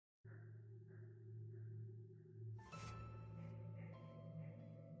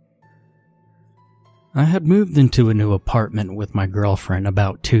I had moved into a new apartment with my girlfriend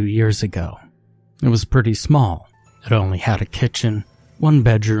about 2 years ago. It was pretty small. It only had a kitchen, 1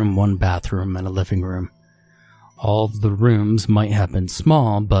 bedroom, 1 bathroom, and a living room. All of the rooms might have been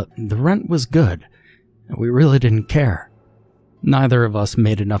small, but the rent was good, and we really didn't care. Neither of us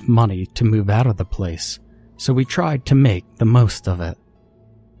made enough money to move out of the place, so we tried to make the most of it.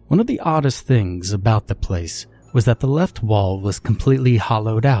 One of the oddest things about the place was that the left wall was completely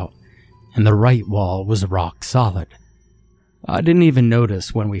hollowed out, and the right wall was rock solid. I didn't even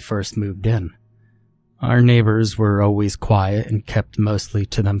notice when we first moved in. Our neighbors were always quiet and kept mostly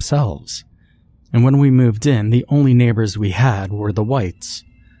to themselves. And when we moved in, the only neighbors we had were the Whites.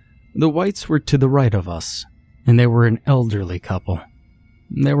 The Whites were to the right of us, and they were an elderly couple.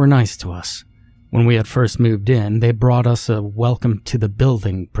 They were nice to us. When we had first moved in, they brought us a welcome to the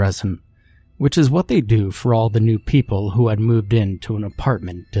building present, which is what they do for all the new people who had moved into an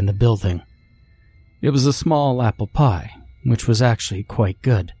apartment in the building. It was a small apple pie, which was actually quite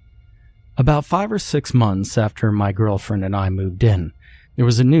good. About 5 or 6 months after my girlfriend and I moved in, there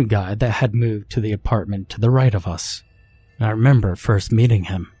was a new guy that had moved to the apartment to the right of us. I remember first meeting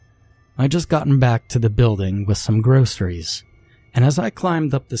him. I'd just gotten back to the building with some groceries, and as I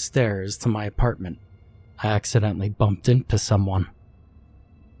climbed up the stairs to my apartment, I accidentally bumped into someone.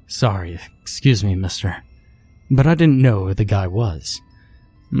 Sorry, excuse me, mister, but I didn't know who the guy was.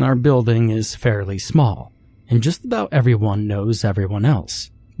 Our building is fairly small, and just about everyone knows everyone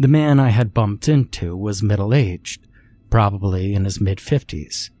else. The man I had bumped into was middle-aged, probably in his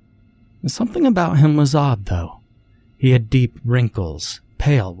mid-50s. Something about him was odd, though. He had deep wrinkles,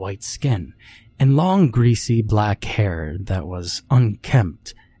 pale white skin, and long greasy black hair that was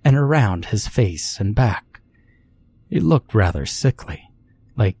unkempt and around his face and back. He looked rather sickly,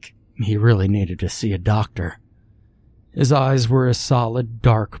 like he really needed to see a doctor. His eyes were a solid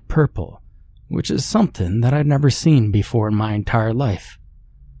dark purple, which is something that I'd never seen before in my entire life.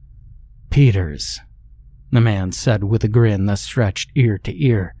 "Peters," the man said with a grin that stretched ear to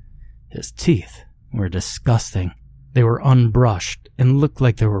ear. His teeth were disgusting. They were unbrushed and looked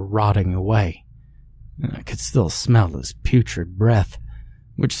like they were rotting away. I could still smell his putrid breath,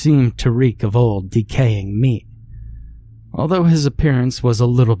 which seemed to reek of old, decaying meat. Although his appearance was a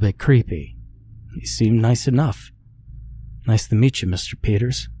little bit creepy, he seemed nice enough. "Nice to meet you, Mr.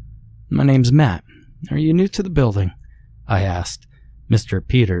 Peters. My name's Matt. Are you new to the building?" I asked. Mr.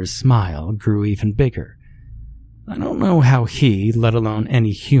 Peters' smile grew even bigger. I don't know how he, let alone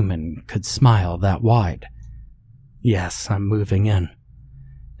any human, could smile that wide. "Yes, I'm moving in.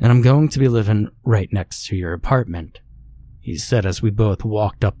 And I'm going to be living right next to your apartment," he said as we both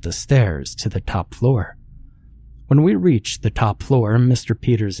walked up the stairs to the top floor. When we reached the top floor, Mr.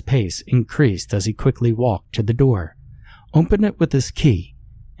 Peters' pace increased as he quickly walked to the door, opened it with his key,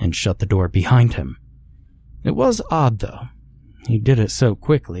 and shut the door behind him. It was odd, though. He did it so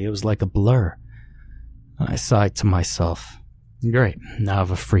quickly, it was like a blur. I sighed to myself. Great, now I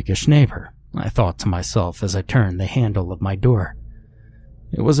have a freakish neighbor, I thought to myself as I turned the handle of my door.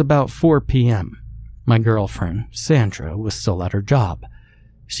 It was about 4 p.m. My girlfriend, Sandra, was still at her job.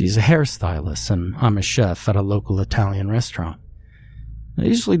 She's a hairstylist, and I'm a chef at a local Italian restaurant. I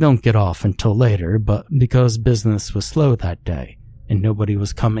usually don't get off until later, but because business was slow that day and nobody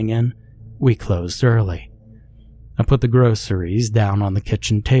was coming in, we closed early. I put the groceries down on the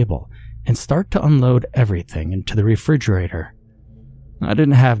kitchen table and start to unload everything into the refrigerator. I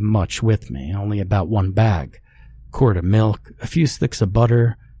didn't have much with me, only about 1 bag, quart of milk, a few sticks of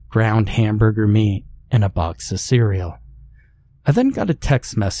butter, ground hamburger meat, and a box of cereal. I then got a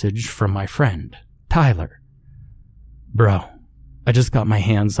text message from my friend, Tyler. "Bro, I just got my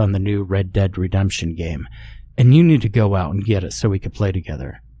hands on the new Red Dead Redemption game, and you need to go out and get it so we could play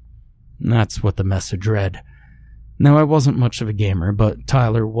together." That's what the message read. Now, I wasn't much of a gamer, but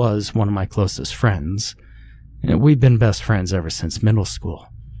Tyler was one of my closest friends. We've been best friends ever since middle school.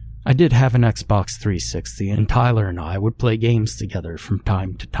 I did have an Xbox 360, and Tyler and I would play games together from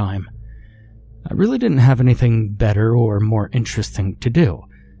time to time. I really didn't have anything better or more interesting to do,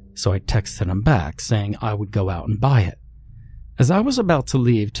 so I texted him back saying I would go out and buy it. As I was about to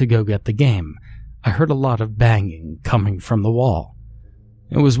leave to go get the game, I heard a lot of banging coming from the wall.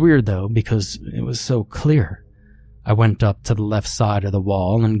 It was weird though, because it was so clear. I went up to the left side of the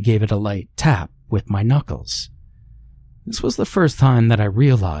wall and gave it a light tap with my knuckles. This was the first time that I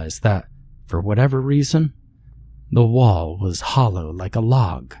realized that, for whatever reason, the wall was hollow like a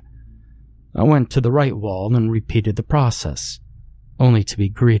log. I went to the right wall and repeated the process, only to be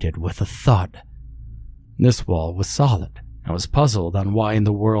greeted with a thud. This wall was solid. I was puzzled on why in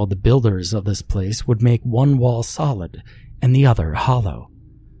the world the builders of this place would make one wall solid and the other hollow.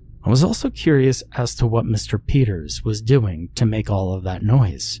 I was also curious as to what Mr. Peters was doing to make all of that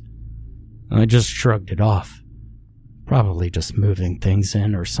noise. I just shrugged it off. Probably just moving things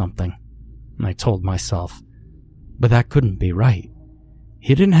in or something, I told myself. But that couldn't be right.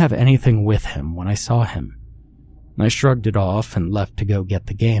 He didn't have anything with him when I saw him. I shrugged it off and left to go get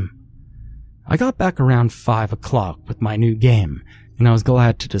the game. I got back around 5 o'clock with my new game, and I was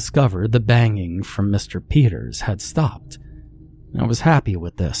glad to discover the banging from Mr. Peters had stopped. I was happy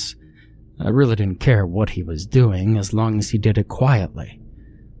with this. I really didn't care what he was doing as long as he did it quietly.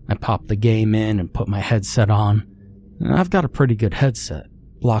 I popped the game in and put my headset on. I've got a pretty good headset,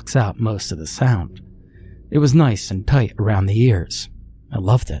 blocks out most of the sound. It was nice and tight around the ears. I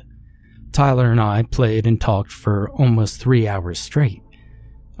loved it. Tyler and I played and talked for almost 3 hours straight.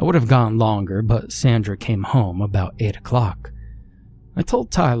 I would have gone longer, but Sandra came home about 8 o'clock. I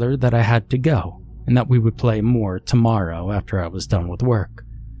told Tyler that I had to go, and that we would play more tomorrow after I was done with work.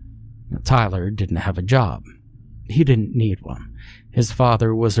 Tyler didn't have a job. He didn't need one. His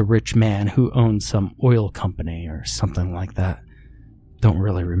father was a rich man who owned some oil company or something like that. Don't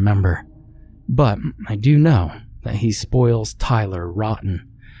really remember. But I do know that he spoils Tyler rotten,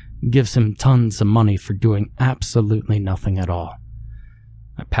 gives him tons of money for doing absolutely nothing at all.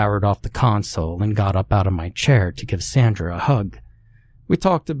 I powered off the console and got up out of my chair to give Sandra a hug. We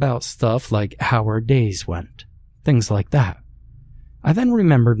talked about stuff like how our days went, things like that. I then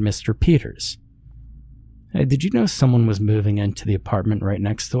remembered Mr. Peters. Hey, did you know someone was moving into the apartment right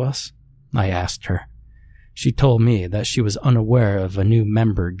next to us? I asked her. She told me that she was unaware of a new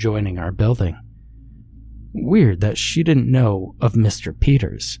member joining our building. Weird that she didn't know of Mr.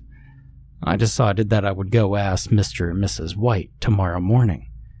 Peters. I decided that I would go ask Mr. and Mrs. White tomorrow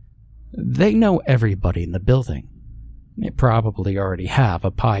morning. They know everybody in the building. They probably already have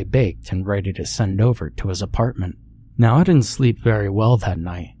a pie baked and ready to send over to his apartment. Now, I didn't sleep very well that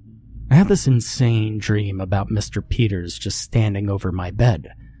night. I had this insane dream about Mr. Peters just standing over my bed,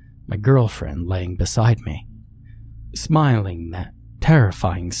 my girlfriend laying beside me, smiling that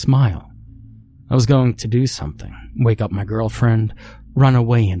terrifying smile. I was going to do something, wake up my girlfriend, run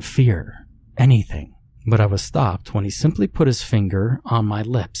away in fear, anything. But I was stopped when he simply put his finger on my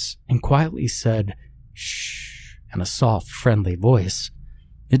lips and quietly said, "Shh," in a soft, friendly voice.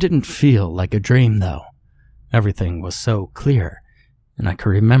 It didn't feel like a dream, though. Everything was so clear, and I could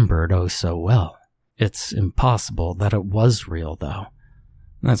remember it oh so well. It's impossible that it was real, though.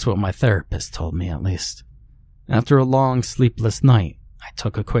 That's what my therapist told me, at least. After a long, sleepless night, I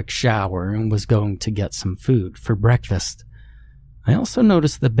took a quick shower and was going to get some food for breakfast. I also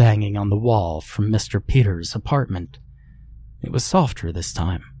noticed the banging on the wall from Mr. Peters' apartment. It was softer this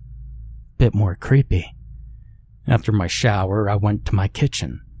time. Bit more creepy. After my shower, I went to my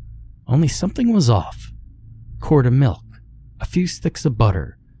kitchen. Only something was off. Quart of milk, a few sticks of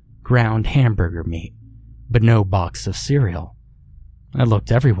butter, ground hamburger meat, but no box of cereal. I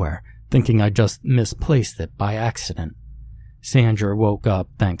looked everywhere, thinking I just misplaced it by accident. Sandra woke up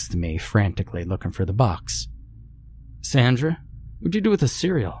thanks to me frantically looking for the box. "Sandra, what'd you do with the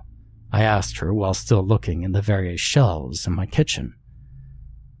cereal?" I asked her while still looking in the various shelves in my kitchen.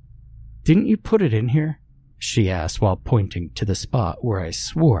 "Didn't you put it in here?" she asked while pointing to the spot where I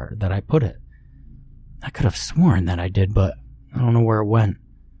swore that I put it. I could have sworn that I did, but I don't know where it went.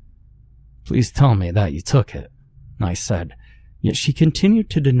 "Please tell me that you took it," I said, yet she continued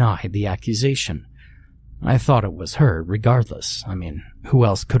to deny the accusation. I thought it was her, regardless. I mean, who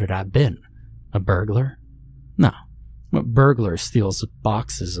else could it have been? A burglar? No. What burglar steals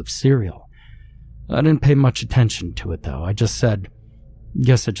boxes of cereal? I didn't pay much attention to it, though. I just said,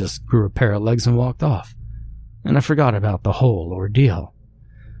 "Guess I just grew a pair of legs and walked off." And I forgot about the whole ordeal.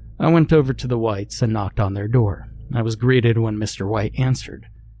 I went over to the Whites and knocked on their door. I was greeted when Mr. White answered.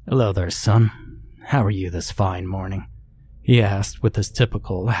 "Hello there, son. How are you this fine morning?" he asked with his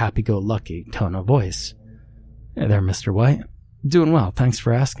typical happy-go-lucky tone of voice. "Hey there, Mr. White. Doing well, thanks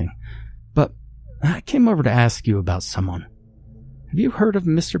for asking. But I came over to ask you about someone. Have you heard of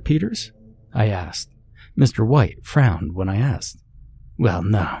Mr. Peters?" I asked. Mr. White frowned when I asked. "Well,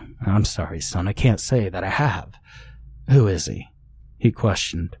 no. I'm sorry, son. I can't say that I have." "Who is he?" he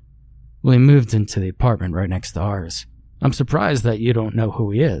questioned. "Well, he moved into the apartment right next to ours. I'm surprised that you don't know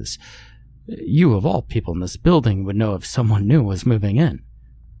who he is. You, of all people in this building, would know if someone new was moving in,"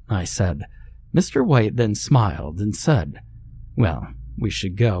 I said. Mr. White then smiled and said, "Well, we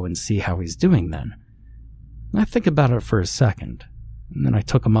should go and see how he's doing then." I think about it for a second, and then I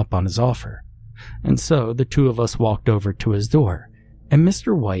took him up on his offer. And so the two of us walked over to his door, and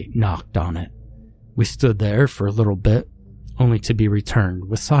Mr. White knocked on it. We stood there for a little bit, only to be returned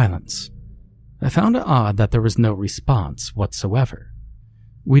with silence. I found it odd that there was no response whatsoever.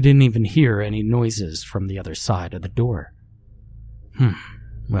 We didn't even hear any noises from the other side of the door.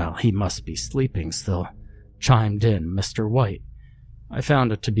 Well, he must be sleeping still, chimed in Mr. White. I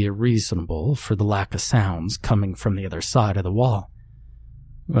found it to be reasonable for the lack of sounds coming from the other side of the wall.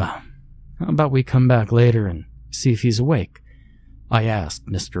 Well, how about we come back later and see if he's awake? I asked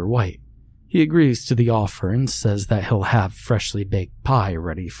Mr. White. He agrees to the offer and says that he'll have freshly baked pie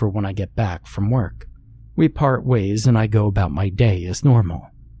ready for when I get back from work. We part ways and I go about my day as normal.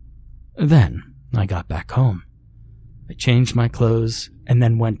 Then I got back home. I changed my clothes and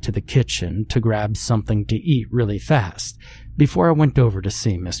then went to the kitchen to grab something to eat really fast before I went over to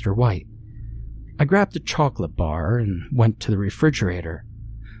see Mr. White. I grabbed a chocolate bar and went to the refrigerator,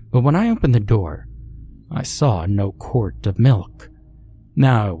 but when I opened the door, I saw no quart of milk.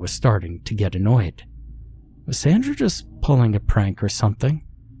 Now I was starting to get annoyed. Was Sandra just pulling a prank or something?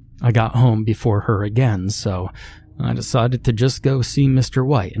 I got home before her again, so I decided to just go see Mr.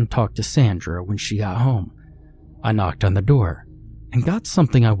 White and talk to Sandra when she got home. I knocked on the door and got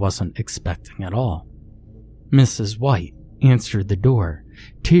something I wasn't expecting at all. Mrs. White answered the door,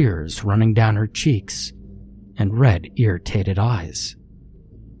 tears running down her cheeks and red, irritated eyes.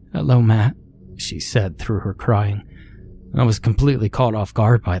 "Hello, Matt," she said through her crying. I was completely caught off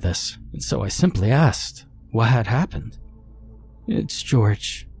guard by this, and so I simply asked what had happened. "It's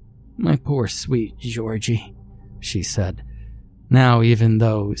George. My poor sweet Georgie," she said. Now, even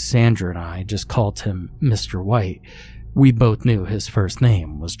though Sandra and I just called him Mr. White, we both knew his first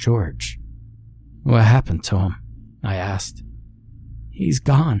name was George. "What happened to him?" I asked. "He's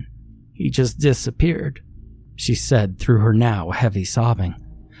gone. He just disappeared," she said through her now heavy sobbing.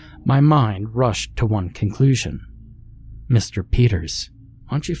 My mind rushed to one conclusion. "Mr. Peters,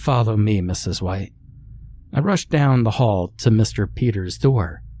 why don't you follow me, Mrs. White?" I rushed down the hall to Mr. Peters'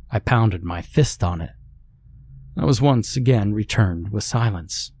 door. I pounded my fist on it. I was once again returned with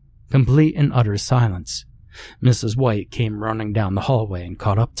silence. Complete and utter silence. Mrs. White came running down the hallway and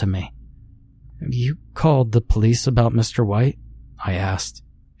caught up to me. "Have you called the police about Mr. White?" I asked.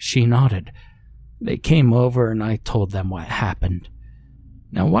 She nodded. "They came over and I told them what happened.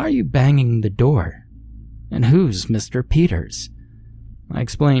 Now why are you banging the door? And who's Mr. Peters?" I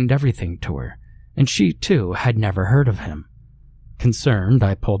explained everything to her, and she too had never heard of him. Concerned,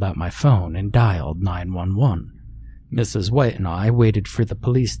 I pulled out my phone and dialed 911. Mrs. White and I waited for the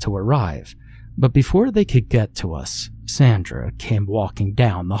police to arrive, but before they could get to us, Sandra came walking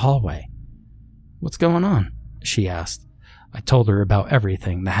down the hallway. "What's going on?" she asked. I told her about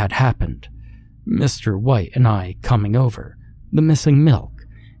everything that had happened. Mr. White and I coming over, the missing milk,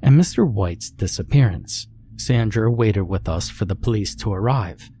 and Mr. White's disappearance. Sandra waited with us for the police to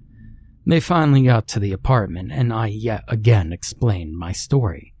arrive. They finally got to the apartment and I yet again explained my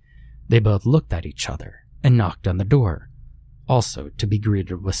story. They both looked at each other and knocked on the door, also to be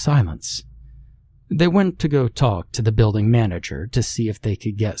greeted with silence. They went to go talk to the building manager to see if they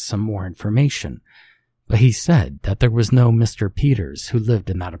could get some more information, but he said that there was no Mr. Peters who lived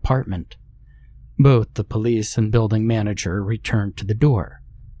in that apartment. Both the police and building manager returned to the door,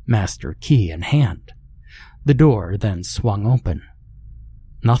 master key in hand. The door then swung open.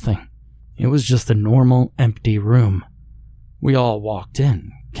 Nothing. It was just a normal, empty room. We all walked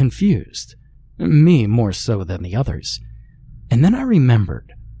in, confused. Me more so than the others. And then I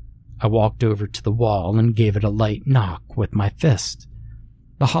remembered. I walked over to the wall and gave it a light knock with my fist.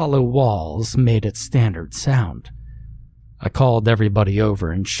 The hollow walls made its standard sound. I called everybody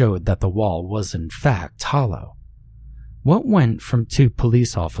over and showed that the wall was in fact hollow. What went from 2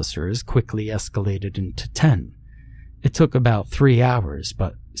 police officers quickly escalated into 10. It took about 3 hours,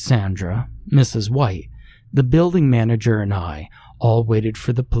 but Sandra, Mrs. White, the building manager, and I all waited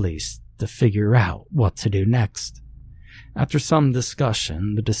for the police to figure out what to do next. After some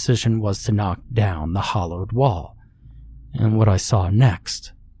discussion, the decision was to knock down the hollowed wall, and what I saw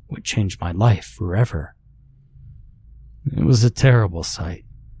next would change my life forever. It was a terrible sight.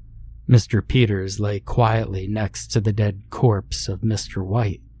 Mr. Peters lay quietly next to the dead corpse of Mr.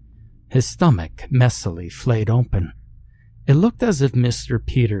 White, his stomach messily flayed open. It looked as if Mr.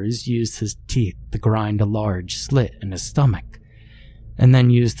 Peters used his teeth to grind a large slit in his stomach, and then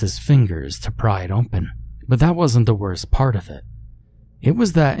used his fingers to pry it open. But that wasn't the worst part of it. It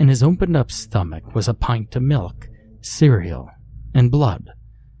was that in his opened-up stomach was a pint of milk, cereal, and blood.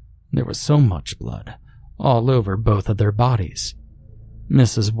 There was so much blood, all over both of their bodies.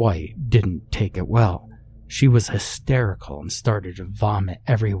 Mrs. White didn't take it well. She was hysterical and started to vomit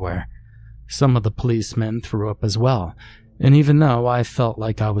everywhere. Some of the policemen threw up as well, and even though I felt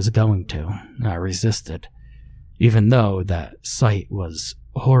like I was going to, I resisted. Even though that sight was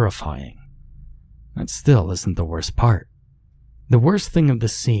horrifying. That still isn't the worst part. The worst thing of the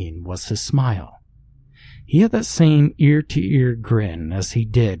scene was his smile. He had that same ear-to-ear grin as he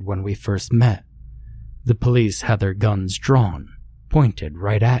did when we first met. The police had their guns drawn, pointed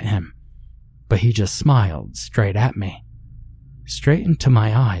right at him, but he just smiled straight at me, straight into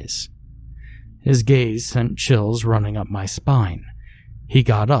my eyes. His gaze sent chills running up my spine. He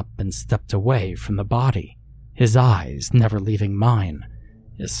got up and stepped away from the body, his eyes never leaving mine,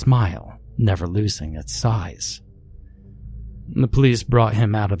 his smile never losing its size. The police brought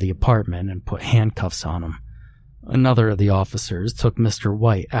him out of the apartment and put handcuffs on him. Another of the officers took Mr.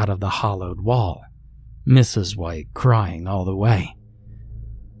 White out of the hollowed wall, Mrs. White crying all the way.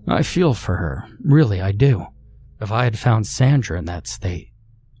 I feel for her, really I do. If I had found Sandra in that state,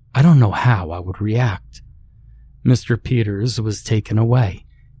 I don't know how I would react. Mr. Peters was taken away,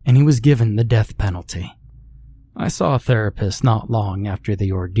 and he was given the death penalty. I saw a therapist not long after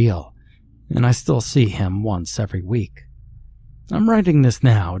the ordeal, and I still see him once every week. I'm writing this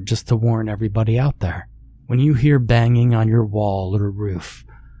now just to warn everybody out there. When you hear banging on your wall or roof,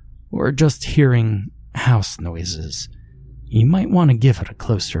 or just hearing house noises, you might want to give it a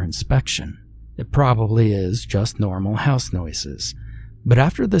closer inspection. It probably is just normal house noises, but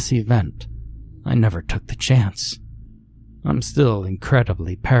after this event, I never took the chance. I'm still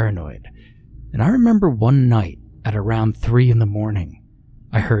incredibly paranoid, and I remember one night at around 3 a.m,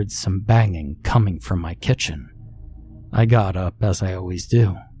 I heard some banging coming from my kitchen. I got up as I always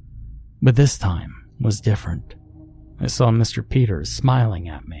do, but this time was different. I saw Mr. Peters smiling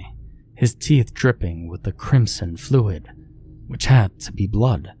at me, his teeth dripping with the crimson fluid, which had to be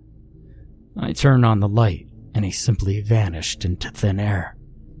blood. I turned on the light, and he simply vanished into thin air.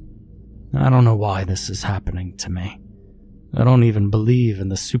 I don't know why this is happening to me. I don't even believe in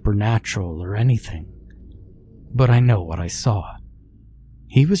the supernatural or anything. But I know what I saw.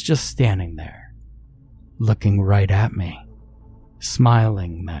 He was just standing there, looking right at me,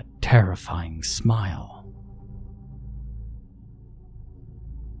 smiling that terrifying smile.